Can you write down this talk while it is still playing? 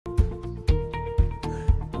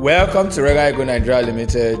Welcome to Regal Nigeria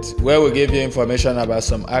Limited, where we give you information about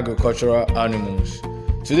some agricultural animals.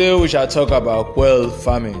 Today we shall talk about quail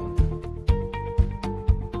farming.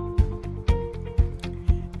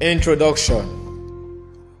 Introduction.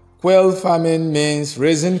 Quail farming means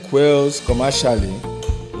raising quails commercially,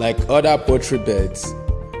 like other poultry birds,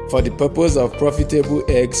 for the purpose of profitable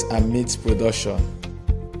eggs and meat production.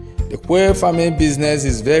 The quail farming business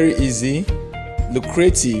is very easy,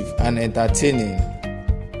 lucrative and entertaining.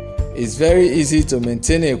 It's very easy to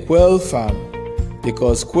maintain a quail farm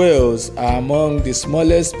because quails are among the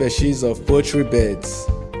smallest species of poultry birds.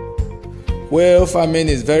 Quail farming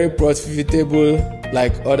is very profitable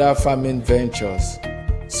like other farming ventures,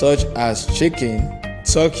 such as chicken,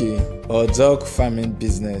 turkey, or dog farming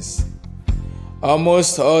business.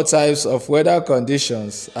 Almost all types of weather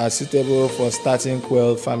conditions are suitable for starting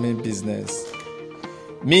quail farming business.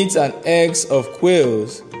 Meat and eggs of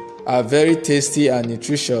quails are very tasty and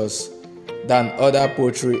nutritious than other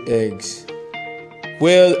poultry eggs.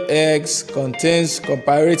 Quail eggs contains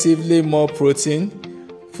comparatively more protein,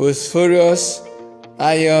 phosphorus,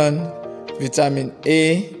 iron, vitamin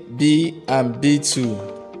A, B, and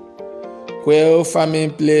B2. Quail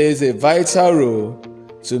farming plays a vital role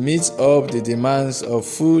to meet up the demands of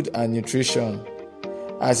food and nutrition,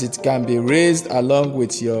 as it can be raised along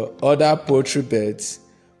with your other poultry birds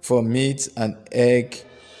for meat and egg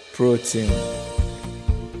protein.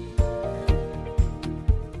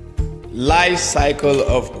 Life cycle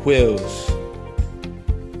of quails.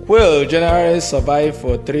 Quail generally survive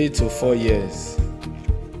for 3 to 4 years.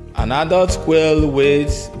 An adult quail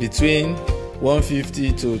weighs between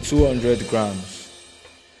 150 to 200 grams.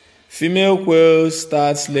 Female quails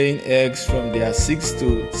start laying eggs from their 6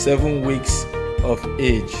 to 7 weeks of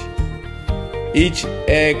age. Each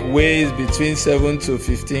egg weighs between 7 to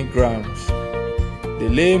 15 grams. They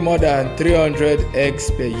lay more than 300 eggs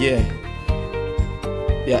per year.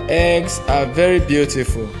 Their eggs are very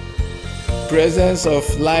beautiful. Presence of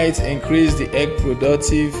light increases the egg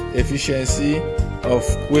productive efficiency of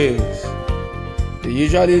quails. They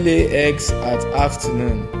usually lay eggs at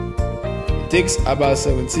afternoon. It takes about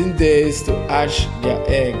 17 days to hatch their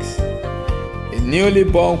eggs. A newly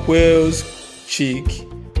born quail's chick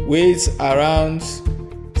weighs around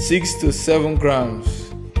 6 to 7 grams.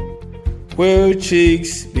 Quail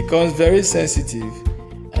chicks become very sensitive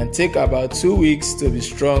and take about 2 weeks to be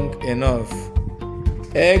strong enough.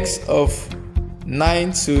 Eggs of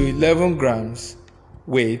 9 to 11 grams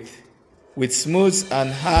weight with smooth and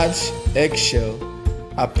hard eggshell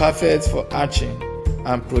are perfect for hatching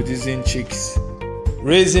and producing chicks.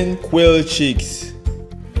 Raising quail chicks.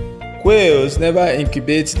 Quails never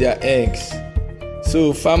incubate their eggs,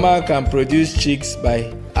 so farmer can produce chicks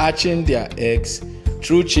by hatching their eggs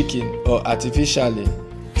through chicken or artificially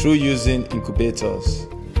through using incubators.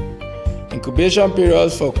 Incubation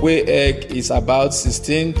period for quail egg is about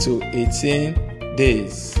 16 to 18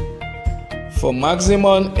 days. For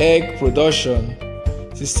maximum egg production,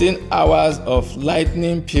 16 hours of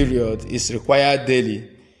lighting period is required daily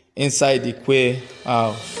inside the quail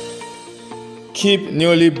house. Keep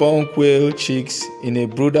newly born quail chicks in a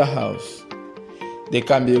brooder house. They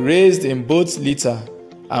can be raised in both litter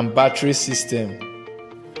and battery system.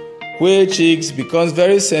 Quail chicks become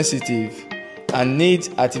very sensitive and need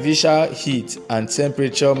artificial heat and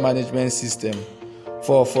temperature management system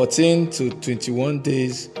for 14 to 21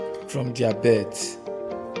 days from their birth.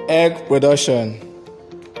 Egg production.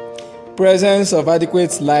 Presence of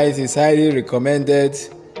adequate light is highly recommended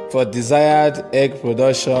for desired egg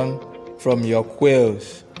production from your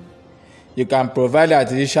quails. You can provide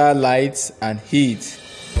artificial light and heat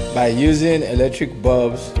by using electric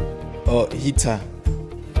bulbs or heater.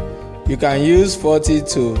 You can use 40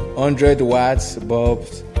 to 100 watts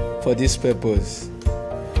bulbs for this purpose.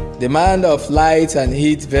 Demand of light and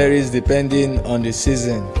heat varies depending on the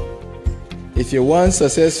season. If you want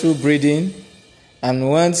successful breeding and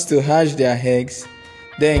want to hatch their eggs,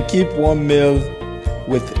 then keep one male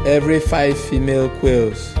with every 5 female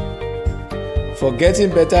quails. For getting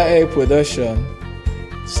better egg production,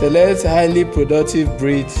 select highly productive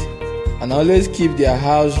breeds and always keep their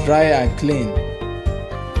house dry and clean.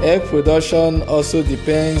 Egg production also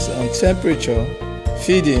depends on temperature,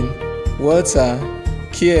 feeding, water,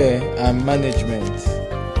 care, and management.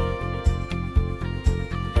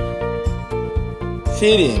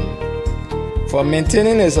 Feeding. For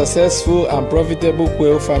maintaining a successful and profitable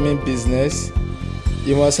quail farming business,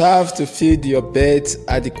 you must have to feed your birds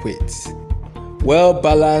adequate,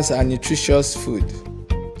 well-balanced and nutritious food.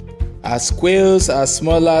 As quails are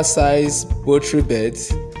smaller size poultry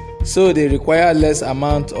birds, so they require less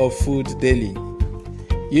amount of food daily.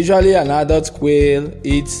 Usually an adult quail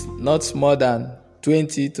eats not more than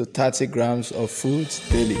 20 to 30 grams of food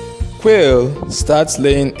daily. Quail starts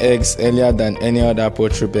laying eggs earlier than any other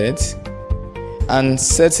poultry birds, and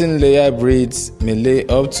certain layer breeds may lay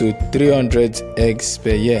up to 300 eggs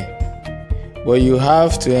per year. But you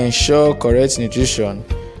have to ensure correct nutrition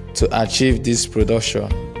to achieve this production.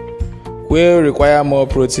 Quail require more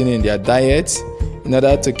protein in their diet in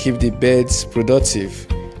order to keep the birds productive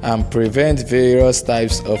and prevent various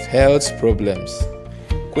types of health problems.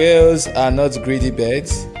 Quails are not greedy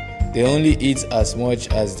birds, they only eat as much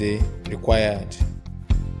as they required.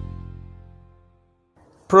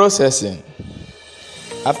 Processing.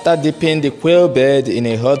 After dipping the quail bird in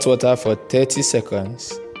a hot water for 30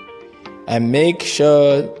 seconds, I make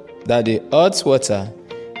sure that the hot water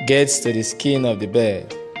gets to the skin of the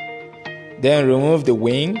bird. Then remove the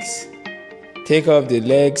wings, take off the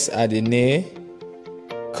legs at the knee,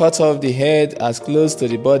 cut off the head as close to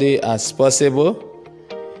the body as possible,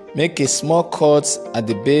 make a small cut at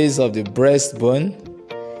the base of the breastbone,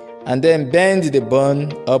 and then bend the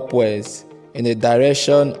bone upwards in the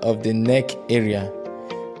direction of the neck area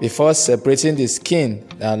before separating the skin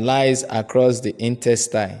that lies across the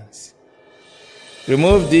intestines.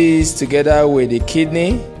 Remove these together with the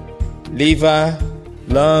kidney, liver,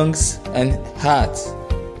 lungs, and heart.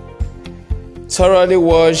 Thoroughly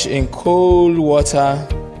wash in cold water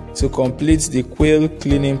to complete the quail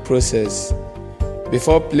cleaning process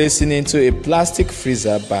before placing into a plastic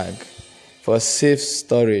freezer bag for safe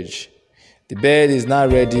storage. The bird is now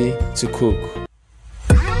ready to cook.